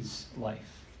squeeze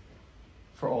life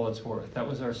for all it's worth? That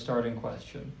was our starting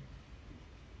question.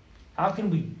 How can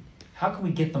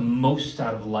we get the most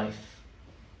out of life?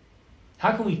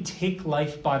 How can we take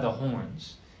life by the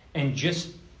horns and just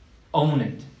own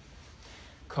it?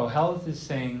 Kohelet is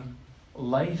saying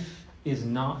life is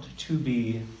not to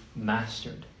be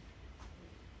mastered.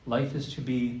 Life is to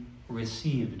be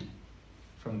received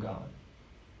from God.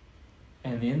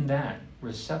 And in that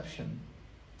reception,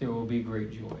 there will be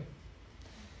great joy.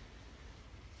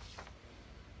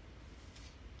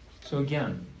 So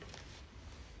again,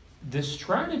 the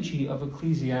strategy of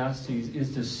Ecclesiastes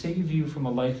is to save you from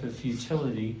a life of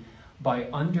futility by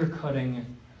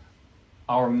undercutting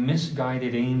our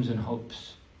misguided aims and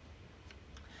hopes.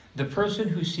 The person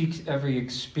who seeks every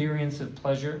experience of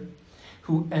pleasure,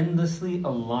 who endlessly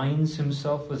aligns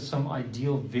himself with some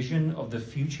ideal vision of the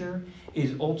future,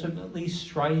 is ultimately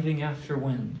striving after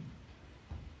wind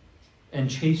and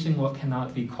chasing what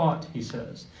cannot be caught, he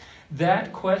says.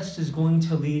 That quest is going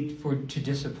to lead to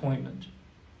disappointment.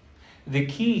 The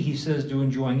key, he says, to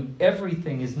enjoying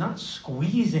everything is not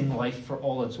squeezing life for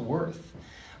all it's worth,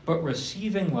 but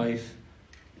receiving life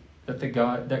that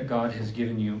God has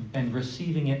given you and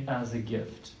receiving it as a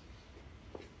gift.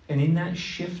 And in that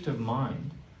shift of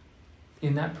mind,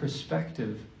 in that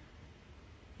perspective,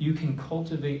 you can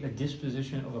cultivate a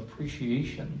disposition of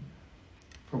appreciation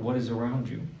for what is around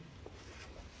you.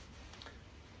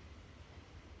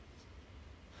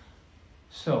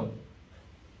 So,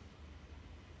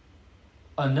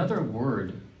 another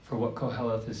word for what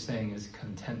Kohelet is saying is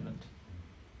contentment.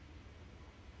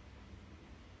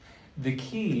 The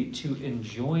key to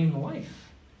enjoying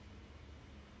life,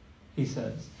 he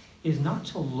says, is not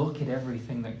to look at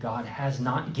everything that God has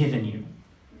not given you.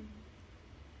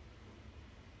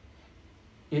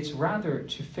 It's rather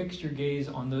to fix your gaze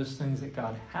on those things that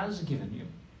God has given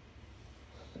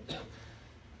you.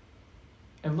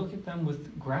 And look at them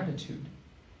with gratitude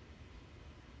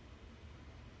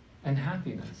and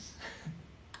happiness.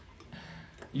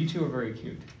 You two are very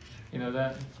cute. You know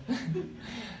that?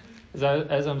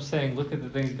 As I'm saying, look at the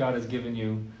things God has given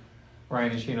you.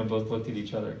 Ryan and Sheena both looked at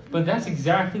each other. But that's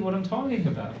exactly what I'm talking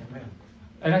about.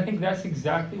 And I think that's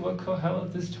exactly what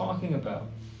Kohelet is talking about.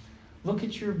 Look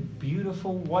at your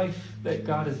beautiful wife that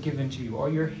God has given to you, or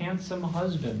your handsome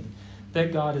husband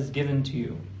that God has given to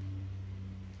you.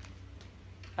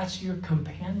 That's your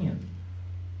companion.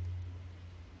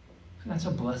 And that's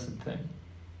a blessed thing.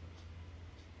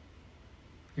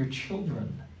 Your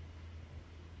children,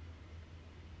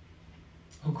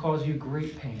 who cause you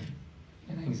great pain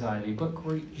and anxiety, but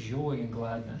great joy and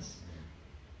gladness.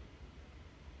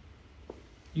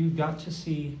 You've got to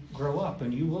see grow up,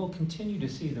 and you will continue to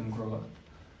see them grow up.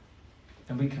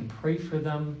 And we can pray for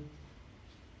them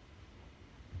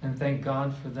and thank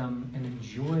God for them and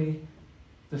enjoy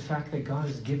the fact that God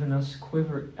has given us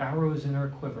arrows in our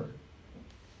quiver.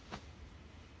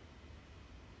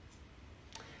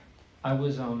 I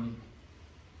was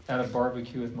at a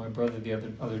barbecue with my brother the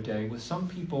other day with some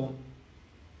people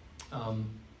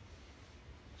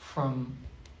from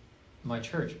my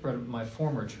church, my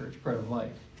former church, Bread of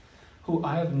Life, who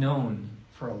I have known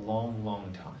for a long,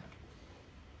 long time.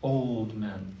 Old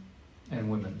men and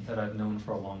women that I've known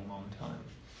for a long, long time.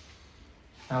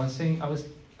 I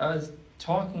was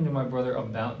talking to my brother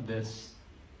about this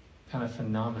kind of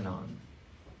phenomenon,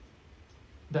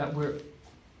 that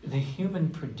the human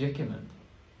predicament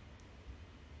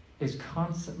is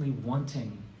constantly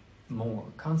wanting more,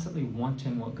 constantly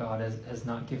wanting what God has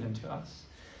not given to us.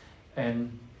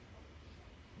 And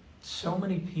so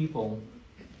many people,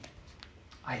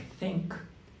 I think,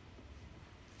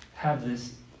 have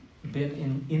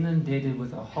been inundated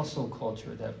with a hustle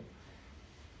culture that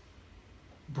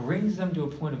brings them to a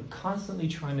point of constantly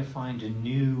trying to find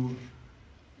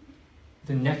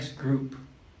the next group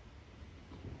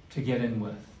to get in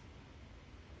with.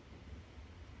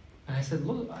 And I said,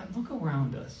 look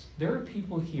around us. There are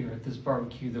people here at this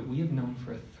barbecue that we have known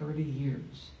for 30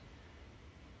 years.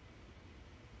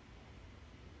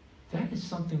 That is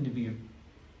something to be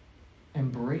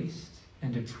embraced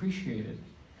and appreciated.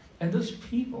 And those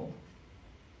people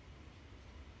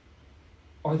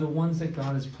are the ones that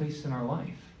God has placed in our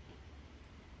life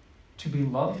to be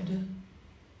loved,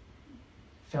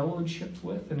 fellowshipped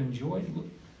with, and enjoyed.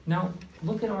 Now,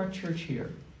 look at our church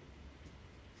here.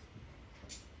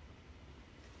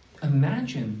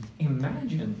 Imagine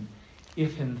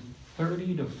if in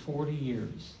 30 to 40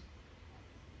 years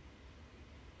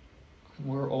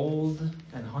we're old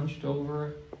and hunched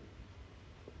over,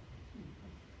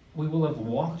 we will have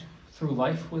walked through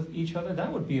life with each other.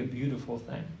 That would be a beautiful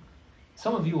thing.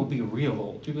 Some of you will be real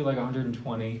old. You'll be like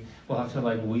 120. We'll have to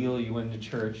wheel you into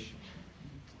church,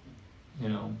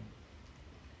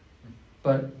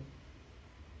 But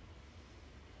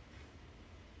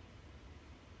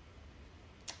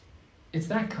it's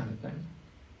that kind of thing.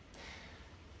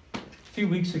 A few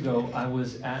weeks ago, I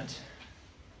was at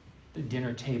the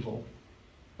dinner table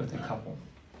with a couple,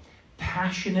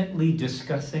 passionately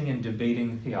discussing and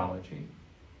debating theology.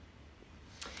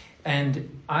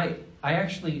 And I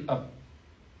actually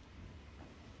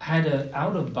had an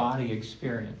out-of-body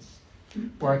experience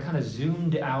where I kind of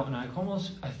zoomed out and I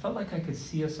felt like I could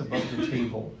see us above the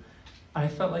table. And I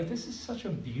felt like this is such a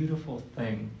beautiful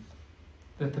thing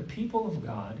that the people of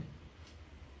God,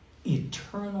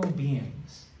 eternal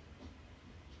beings,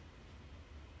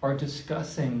 are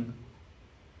discussing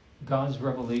God's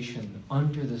revelation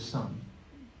under the sun.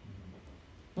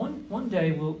 One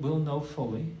day we'll know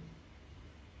fully.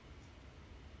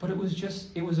 But it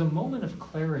was a moment of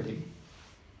clarity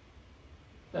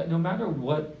that no matter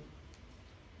what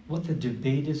the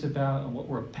debate is about and what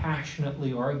we're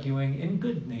passionately arguing in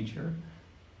good nature,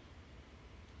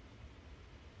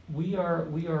 we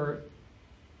are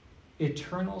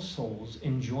eternal souls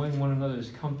enjoying one another's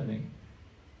company,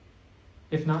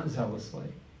 if not zealously.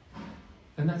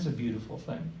 And that's a beautiful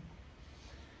thing.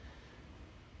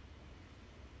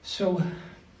 So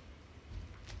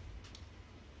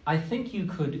I think you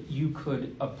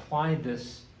could apply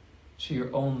this to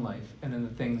your own life and in the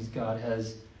things God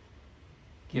has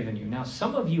given you. Now,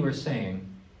 some of you are saying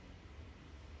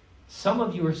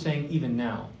even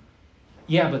now,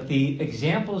 yeah, but the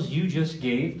examples you just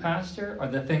gave, Pastor, are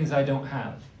the things I don't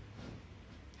have.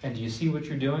 And do you see what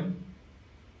you're doing?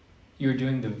 You're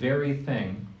doing the very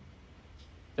thing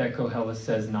that Koheles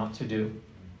says not to do.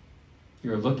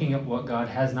 You're looking at what God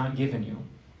has not given you,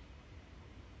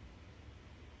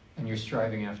 and you're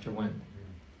striving after wind,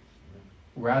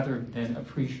 rather than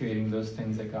appreciating those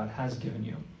things that God has given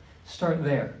you. Start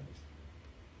there.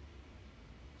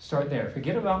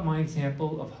 Forget about my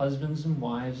example of husbands and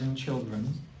wives and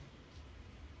children.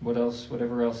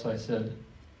 Whatever else I said.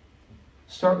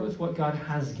 Start with what God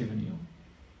has given you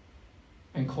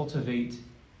and cultivate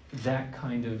that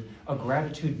kind of a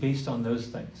gratitude based on those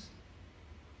things.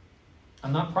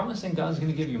 I'm not promising God's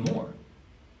going to give you more.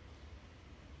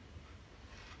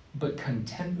 But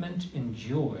contentment and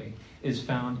joy is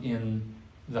found in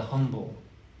the humble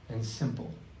and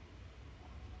simple,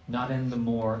 not in the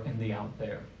more and the out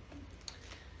there.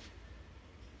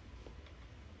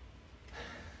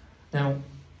 Now,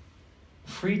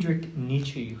 Friedrich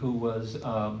Nietzsche, who was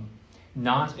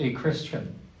not a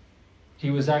Christian, he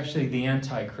was actually the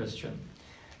anti-Christian.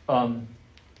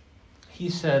 He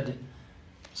said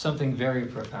something very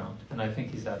profound, and I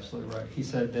think he's absolutely right. He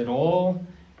said that all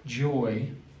joy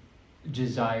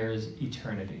desires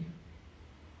eternity.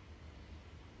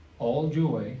 All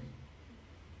joy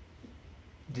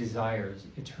desires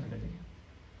eternity.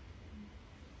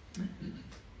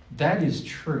 That is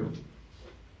true.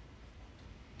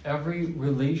 Every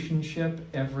relationship,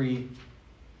 every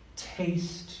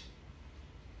taste,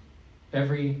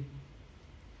 every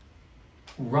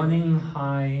running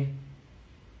high,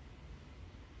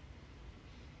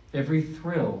 every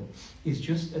thrill is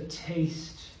just a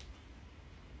taste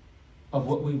of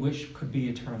what we wish could be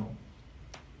eternal.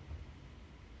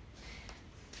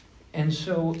 And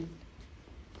so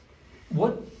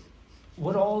what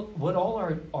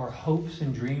all our hopes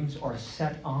and dreams are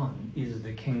set on is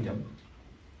the kingdom.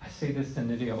 I say this to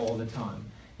Nydia all the time.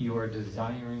 You are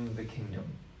desiring the kingdom.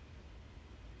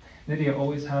 Nydia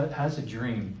always has a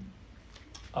dream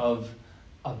of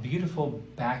a beautiful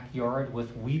backyard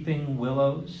with weeping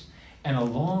willows and a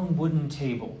long wooden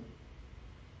table.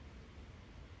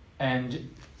 And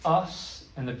us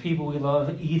and the people we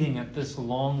love eating at this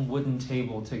long wooden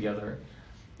table together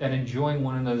and enjoying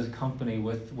one another's company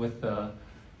with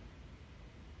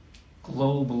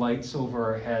globe lights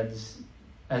over our heads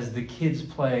as the kids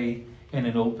play in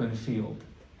an open field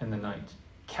in the night,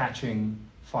 catching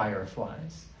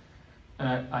fireflies.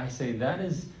 And I say that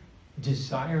is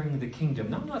desiring the kingdom.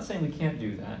 Now, I'm not saying we can't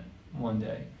do that one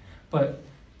day, but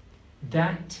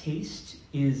that taste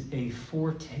is a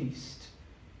foretaste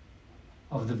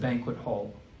of the banquet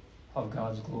hall of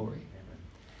God's glory.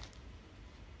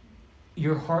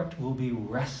 Your heart will be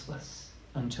restless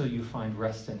until you find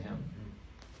rest in Him.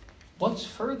 What's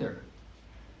further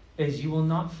is you will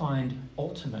not find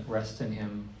ultimate rest in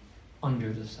Him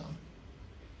under the sun.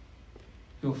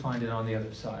 You'll find it on the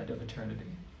other side of eternity.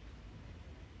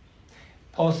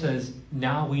 Paul says,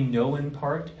 now we know in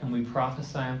part and we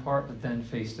prophesy in part, but then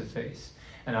face to face.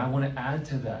 And I want to add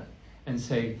to that and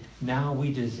say, now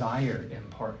we desire in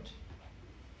part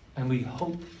and we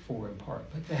hope for in part,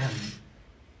 but then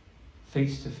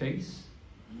face to face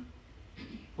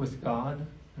with God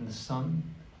and the Son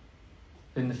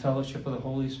in the fellowship of the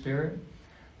Holy Spirit,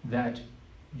 that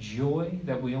joy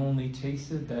that we only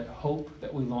tasted, that hope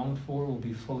that we longed for will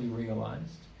be fully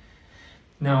realized.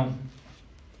 Now,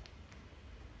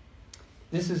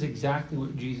 this is exactly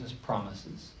what Jesus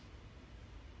promises.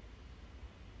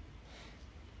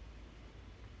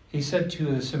 He said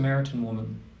to the Samaritan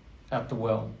woman at the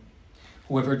well,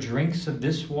 whoever drinks of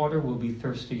this water will be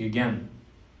thirsty again.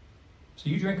 So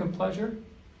you drink of pleasure,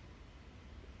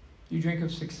 you drink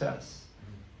of success,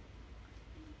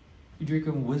 you drink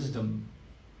of wisdom,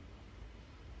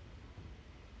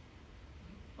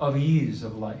 of ease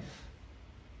of life,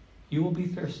 you will be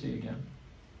thirsty again.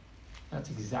 That's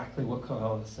exactly what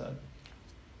Kohelet said.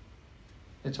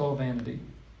 It's all vanity.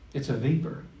 It's a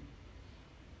vapor.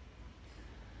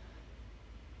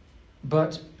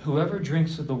 But whoever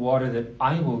drinks of the water that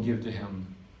I will give to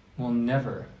him will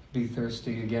never be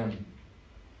thirsty again.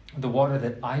 The water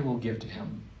that I will give to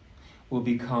him will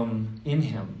become in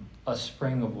him a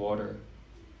spring of water,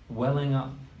 welling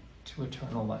up to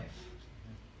eternal life.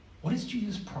 What is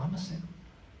Jesus promising?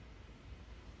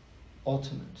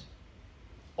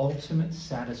 Ultimate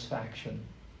satisfaction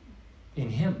in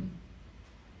him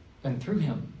and through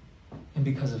him and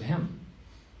because of him.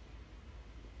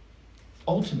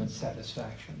 Ultimate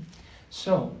satisfaction.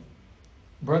 So,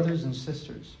 brothers and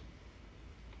sisters,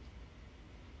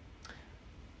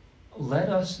 let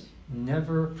us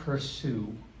never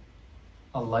pursue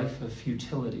a life of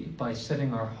futility by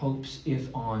setting our hopes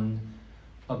on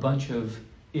a bunch of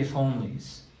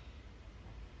if-onlys.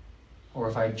 Or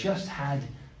if I just had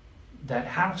that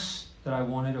house that I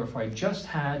wanted, or if I just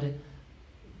had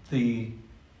the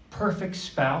perfect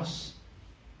spouse,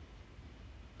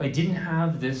 if I didn't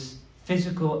have this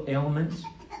physical ailment,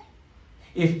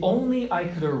 if only I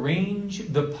could arrange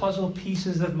the puzzle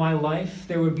pieces of my life,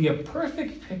 there would be a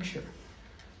perfect picture.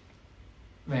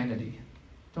 Vanity.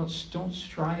 Don't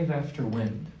strive after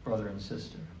wind, brother and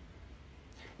sister.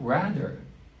 Rather,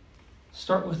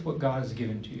 start with what God has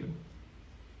given to you.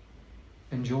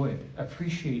 Enjoy it.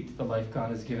 Appreciate the life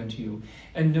God has given to you.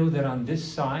 And know that on this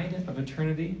side of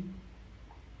eternity,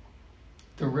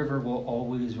 the river will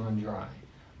always run dry.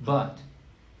 But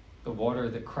the water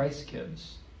that Christ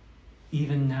gives,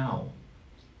 even now,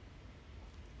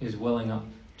 is welling up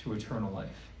to eternal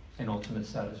life and ultimate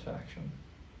satisfaction.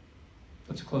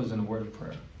 Let's close in a word of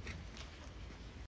prayer.